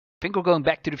Think we're going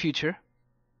back to the future?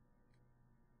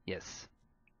 Yes.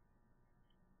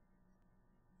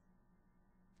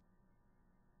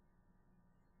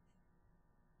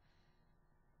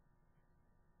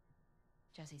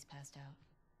 Jesse's passed out.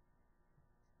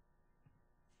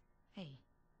 Hey,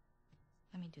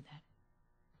 let me do that.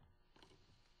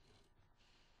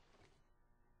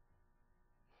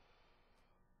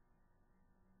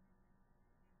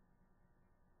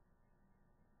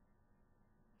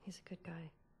 He's a good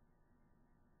guy.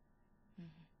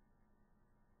 Mm-hmm.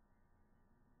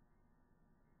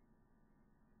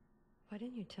 Why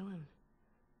didn't you tell him?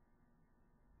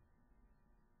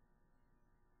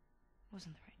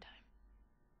 Wasn't the right time.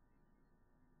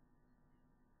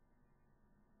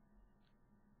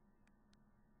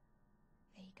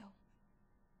 There you go.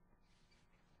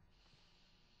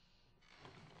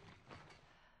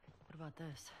 What about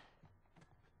this?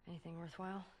 Anything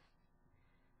worthwhile?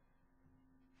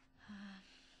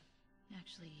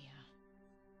 Actually,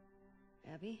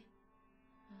 yeah. Abby?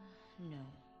 No.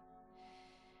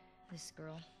 This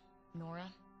girl, Nora,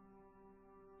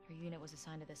 her unit was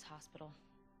assigned to this hospital.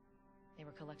 They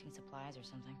were collecting supplies or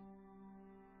something.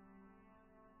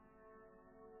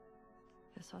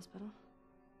 This hospital?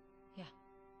 Yeah.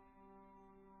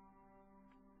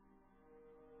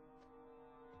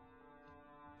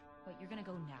 Wait, you're gonna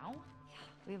go now? Yeah,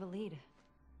 we have a lead.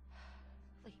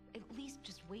 Like, at least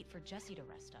just wait for Jessie to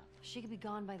rest up. She could be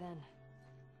gone by then.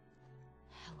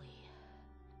 Ellie.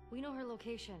 We know her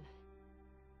location.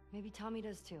 Maybe Tommy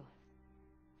does too.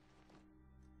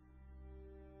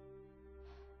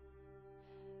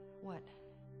 What?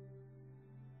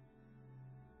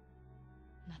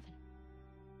 Nothing.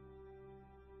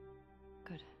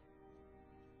 Good.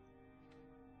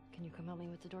 Can you come help me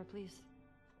with the door, please?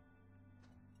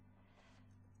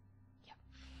 Yep.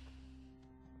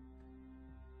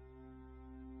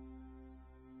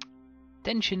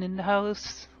 Tension in the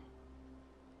house.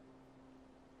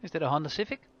 Is that a Honda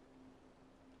Civic?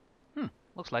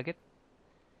 Looks like it.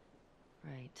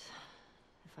 Right.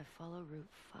 If I follow Route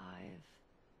 5,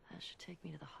 that should take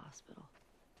me to the hospital.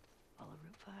 Follow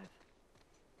Route 5.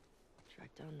 Track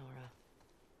down Nora.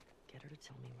 Get her to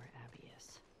tell me where Abby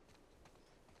is.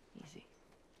 Easy.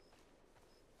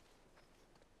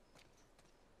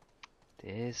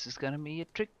 This is gonna be a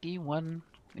tricky one.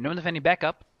 We don't have any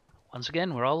backup. Once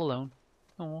again, we're all alone.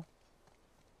 Oh.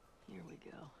 Here we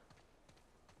go.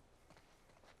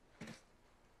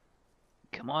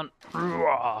 Come on.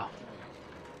 Roar.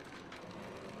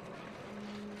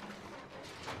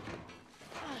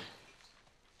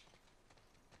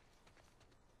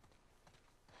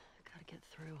 Gotta get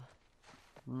through.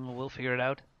 We'll figure it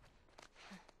out.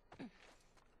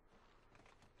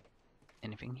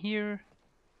 Anything here?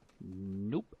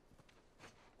 Nope.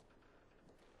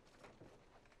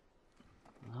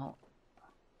 Well,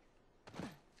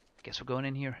 guess we're going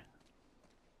in here.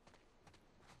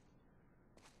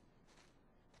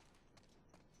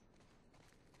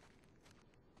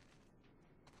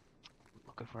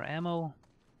 Looking for ammo.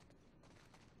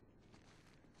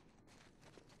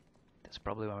 That's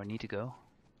probably where we need to go.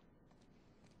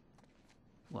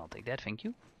 Well, I'll take that, thank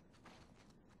you.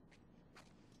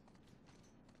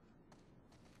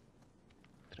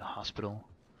 To the hospital.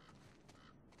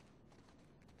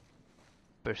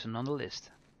 Person on the list.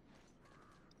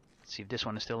 Let's see if this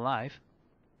one is still alive.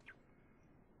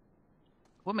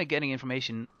 Would make getting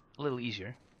information a little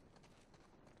easier.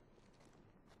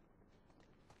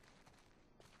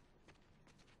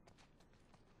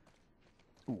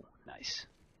 Ooh, nice.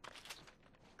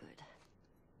 Good.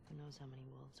 Who knows how many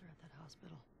wolves are at that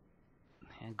hospital?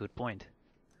 Yeah, good point.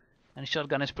 And a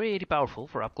shotgun is pretty powerful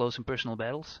for up close and personal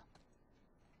battles.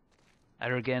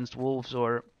 Either against wolves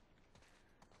or,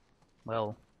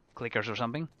 well, clickers or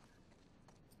something.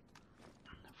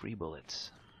 Free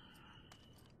bullets.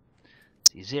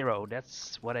 See, 0,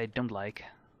 that's what I don't like.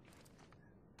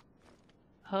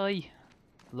 Hi.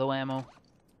 Low ammo.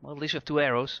 Well, at least we have 2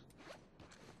 arrows.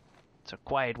 It's a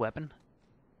quiet weapon.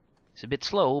 It's a bit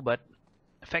slow, but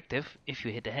effective if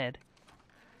you hit the head.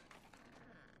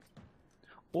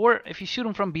 Or if you shoot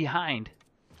them from behind,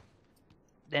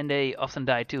 then they often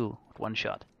die too with one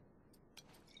shot.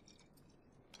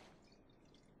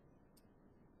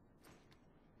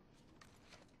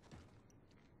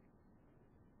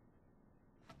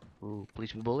 Ooh,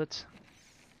 please be bullets.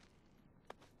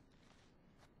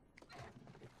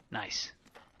 Nice.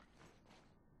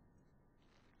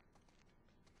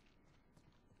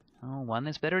 Oh, one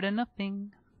is better than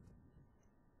nothing.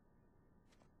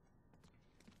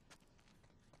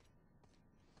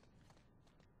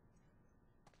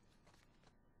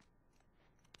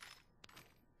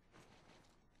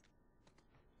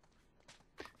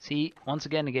 See, once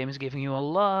again the game is giving you a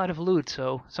lot of loot,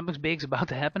 so something big's about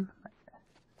to happen.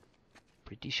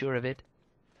 Pretty sure of it.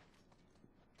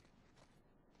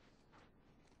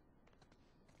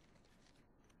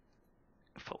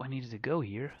 I thought I needed to go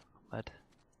here, but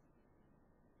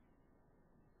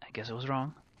I guess I was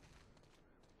wrong.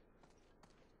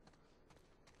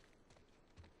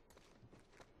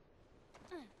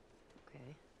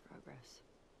 Okay, progress.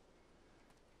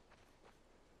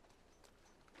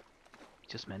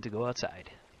 Just meant to go outside.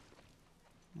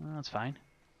 Well, that's fine.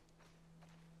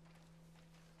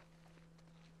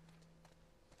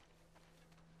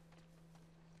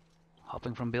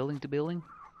 Hopping from building to building.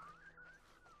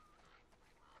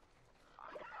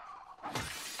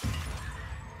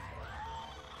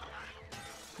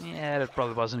 Yeah, that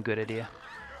probably wasn't a good idea.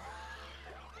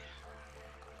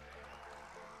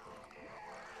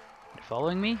 You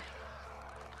following me?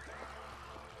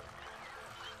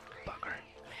 Bugger.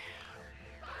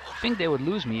 I think they would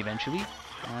lose me eventually.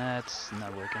 That's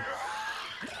not working.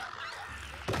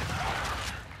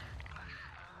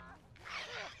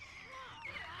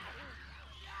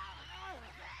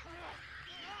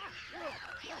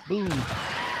 Boom.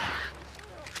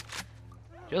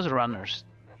 Just runners.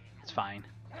 It's fine.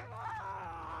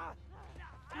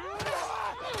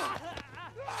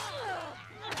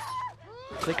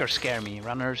 Clickers scare me.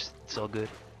 Runners, it's all good.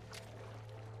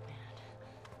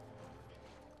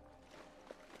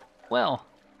 Well,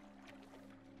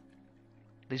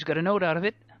 at least got a note out of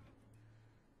it.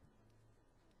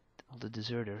 All the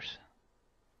deserters.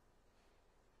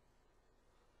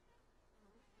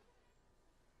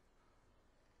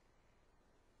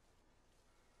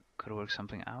 Could work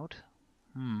something out.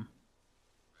 Your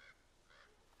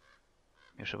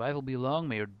survival be long,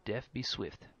 may your death be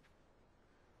swift.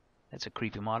 That's a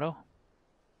creepy motto.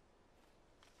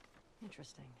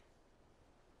 Interesting.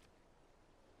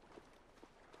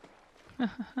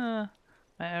 My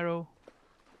arrow.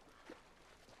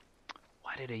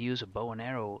 Why did I use a bow and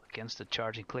arrow against a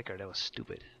charging clicker? That was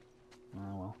stupid.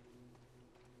 Oh well.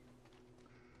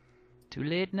 Too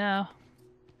late now.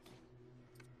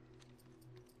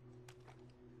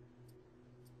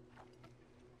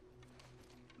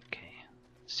 Okay,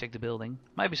 let's check the building.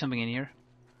 Might be something in here.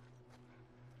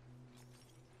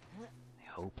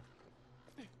 I hope.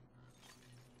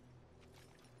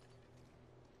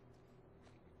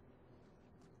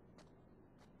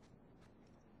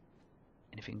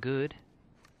 Anything good?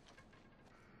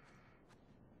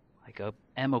 Like a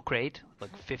ammo crate,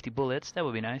 like 50 bullets, that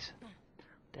would be nice.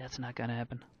 That's not gonna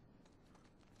happen.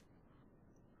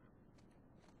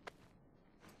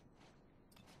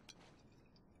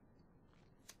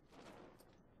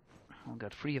 I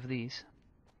got 3 of these.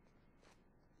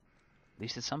 At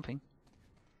least it's something.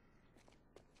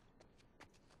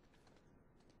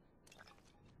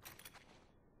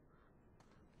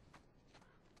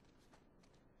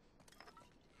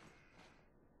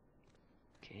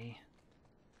 Okay.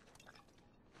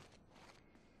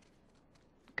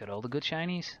 Got all the good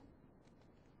shinies?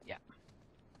 Yeah.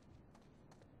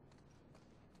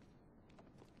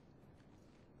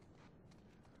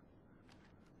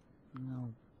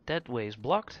 No, that way is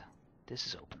blocked. This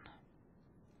is open.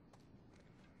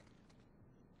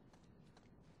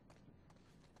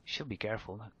 Should be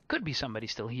careful. There could be somebody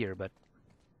still here, but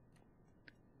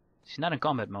she's not in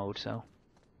combat mode, so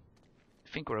I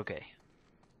think we're okay.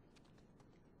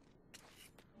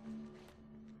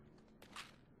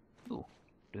 Ooh,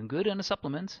 doing good on the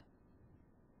supplements.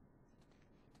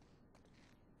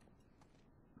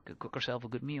 Could cook herself a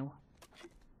good meal.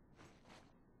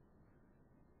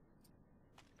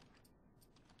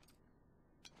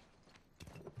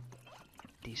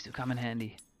 These two come in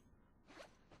handy.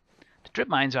 The trip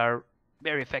mines are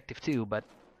very effective too, but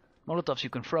Molotovs you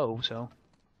can throw, so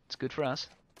it's good for us.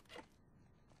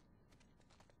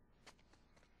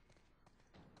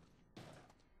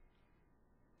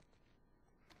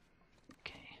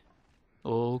 Okay.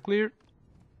 All clear.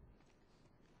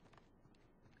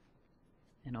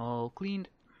 And all cleaned.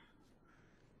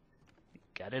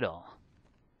 Got it all.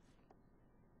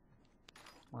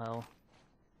 Well,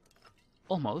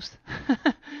 almost.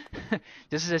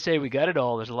 Just as I say, we got it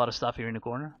all. There's a lot of stuff here in the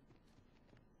corner.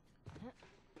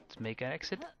 Let's make an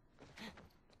exit.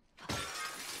 All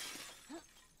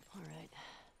right.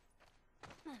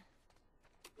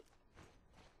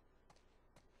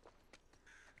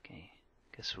 Okay,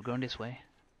 guess we're going this way.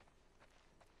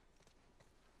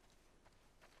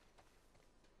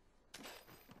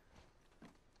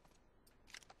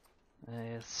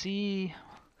 Let's see.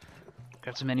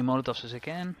 Grab as many Molotovs as I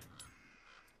can.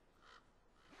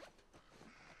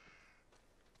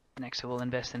 Next I will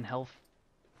invest in health.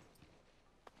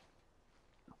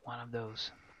 one of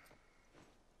those.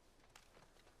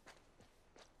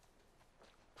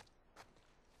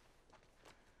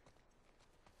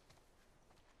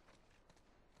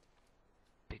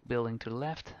 Big building to the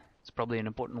left. It's probably an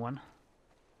important one.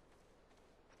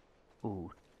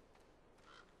 Ooh.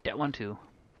 That one too.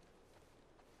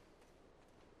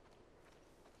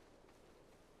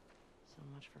 So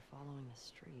much for following the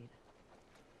street.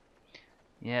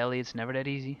 Yeah, Ellie, it's never that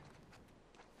easy.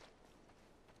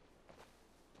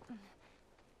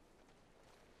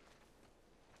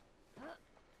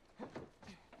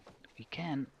 If you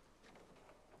can,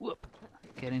 whoop,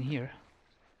 get in here.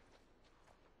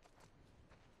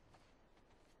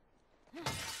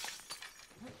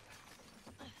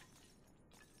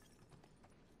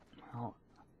 Well,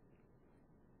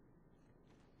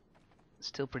 it's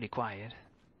still pretty quiet.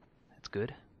 That's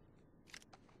good.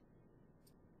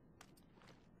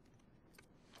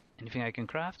 Anything I can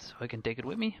craft so I can take it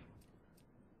with me?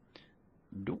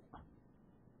 Nope.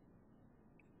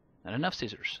 Not enough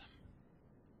scissors.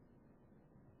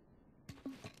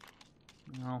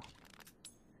 No.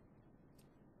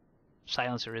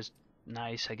 Silencer is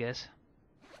nice, I guess.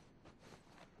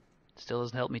 Still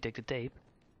doesn't help me take the tape.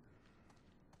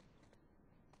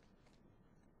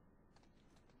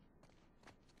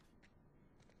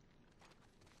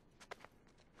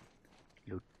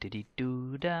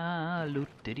 Loot-diddy-doo-da,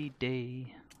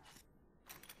 loot-diddy-day.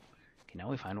 Okay, now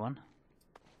we find one.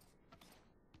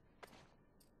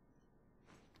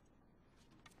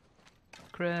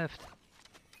 Craft.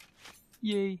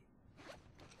 Yay.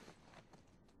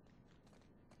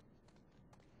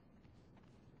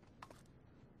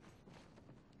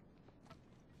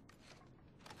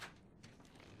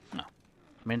 No.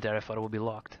 A minute there I thought it would be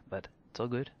locked, but it's all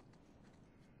good.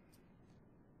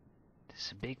 This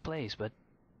is a big place, but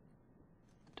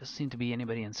doesn't seem to be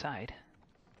anybody inside.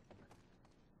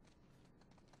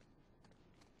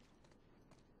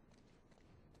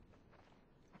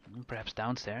 Perhaps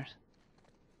downstairs.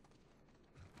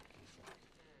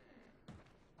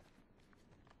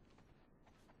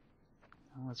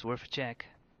 Well, it's worth a check.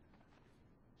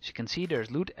 As you can see, there's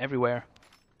loot everywhere.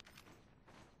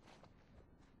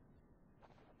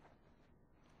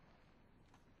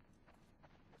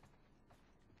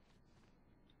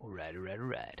 Alright, alright,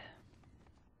 alright.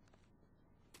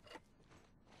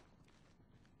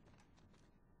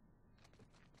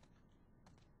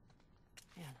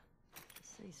 Man, the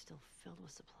city's still filled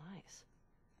with supplies.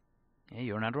 Yeah,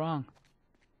 you're not wrong.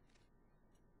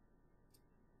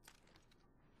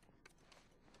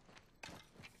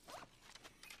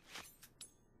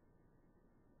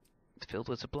 It's filled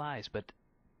with supplies, but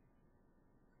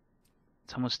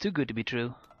it's almost too good to be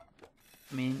true.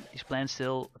 I mean, these plants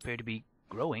still appear to be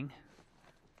growing.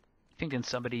 I think that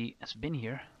somebody has been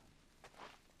here.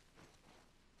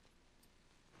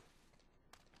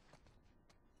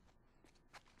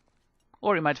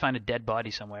 Or you might find a dead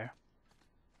body somewhere.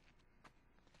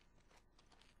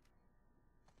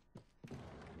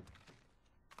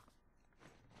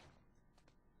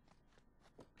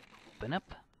 Open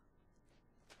up.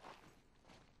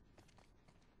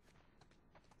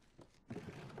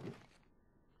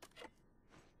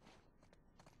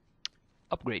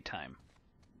 Upgrade time.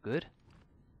 Good.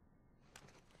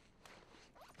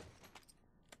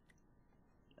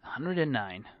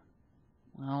 109.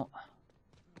 Well.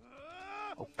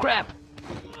 Oh crap!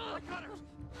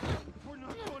 We're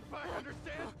not going back,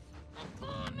 understand?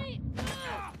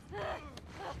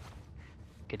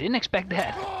 I didn't expect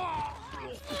that.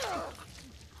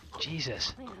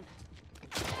 Jesus.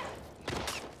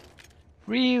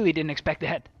 Really didn't expect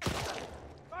that.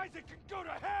 Isaac can go to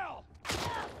hell!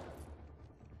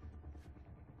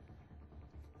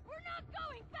 We're not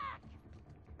going back!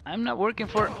 I'm not working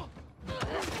for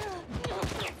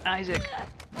Isaac.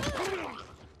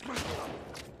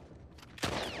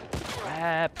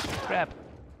 Crap, crap.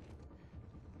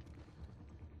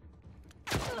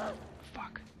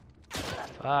 Fuck.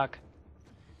 Fuck.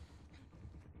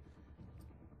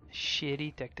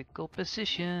 Shitty tactical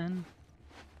position.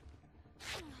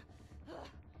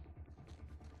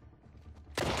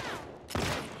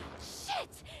 Shit!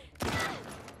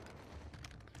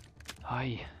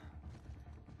 Aye.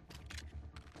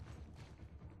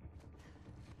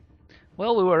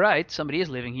 Well, we were right. Somebody is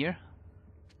living here.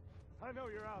 I know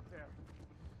you're out there.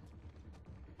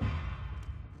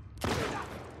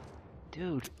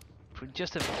 Dude, for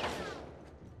just to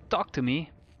talk to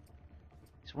me,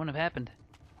 this wouldn't have happened.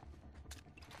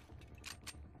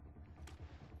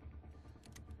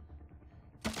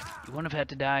 You wouldn't have had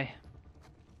to die.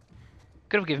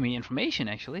 Could have given me information,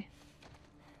 actually.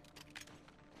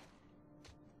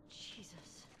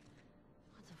 Jesus.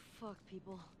 What the Fuck,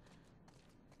 people.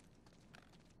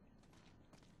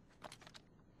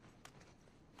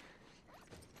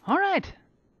 Alright,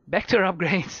 back to our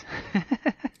upgrades.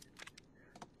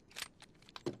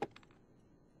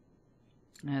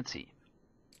 Let's see.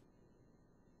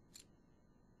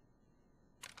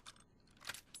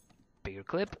 Bigger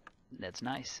clip, that's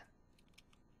nice.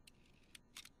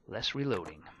 Less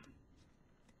reloading.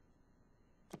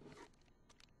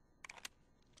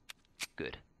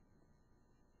 Good.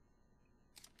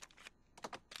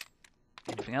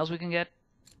 Anything else we can get?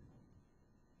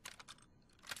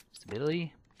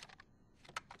 Stability.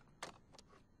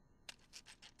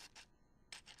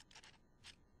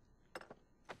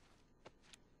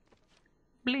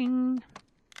 Bling!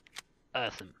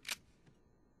 Awesome.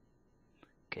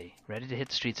 Okay, ready to hit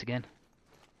the streets again.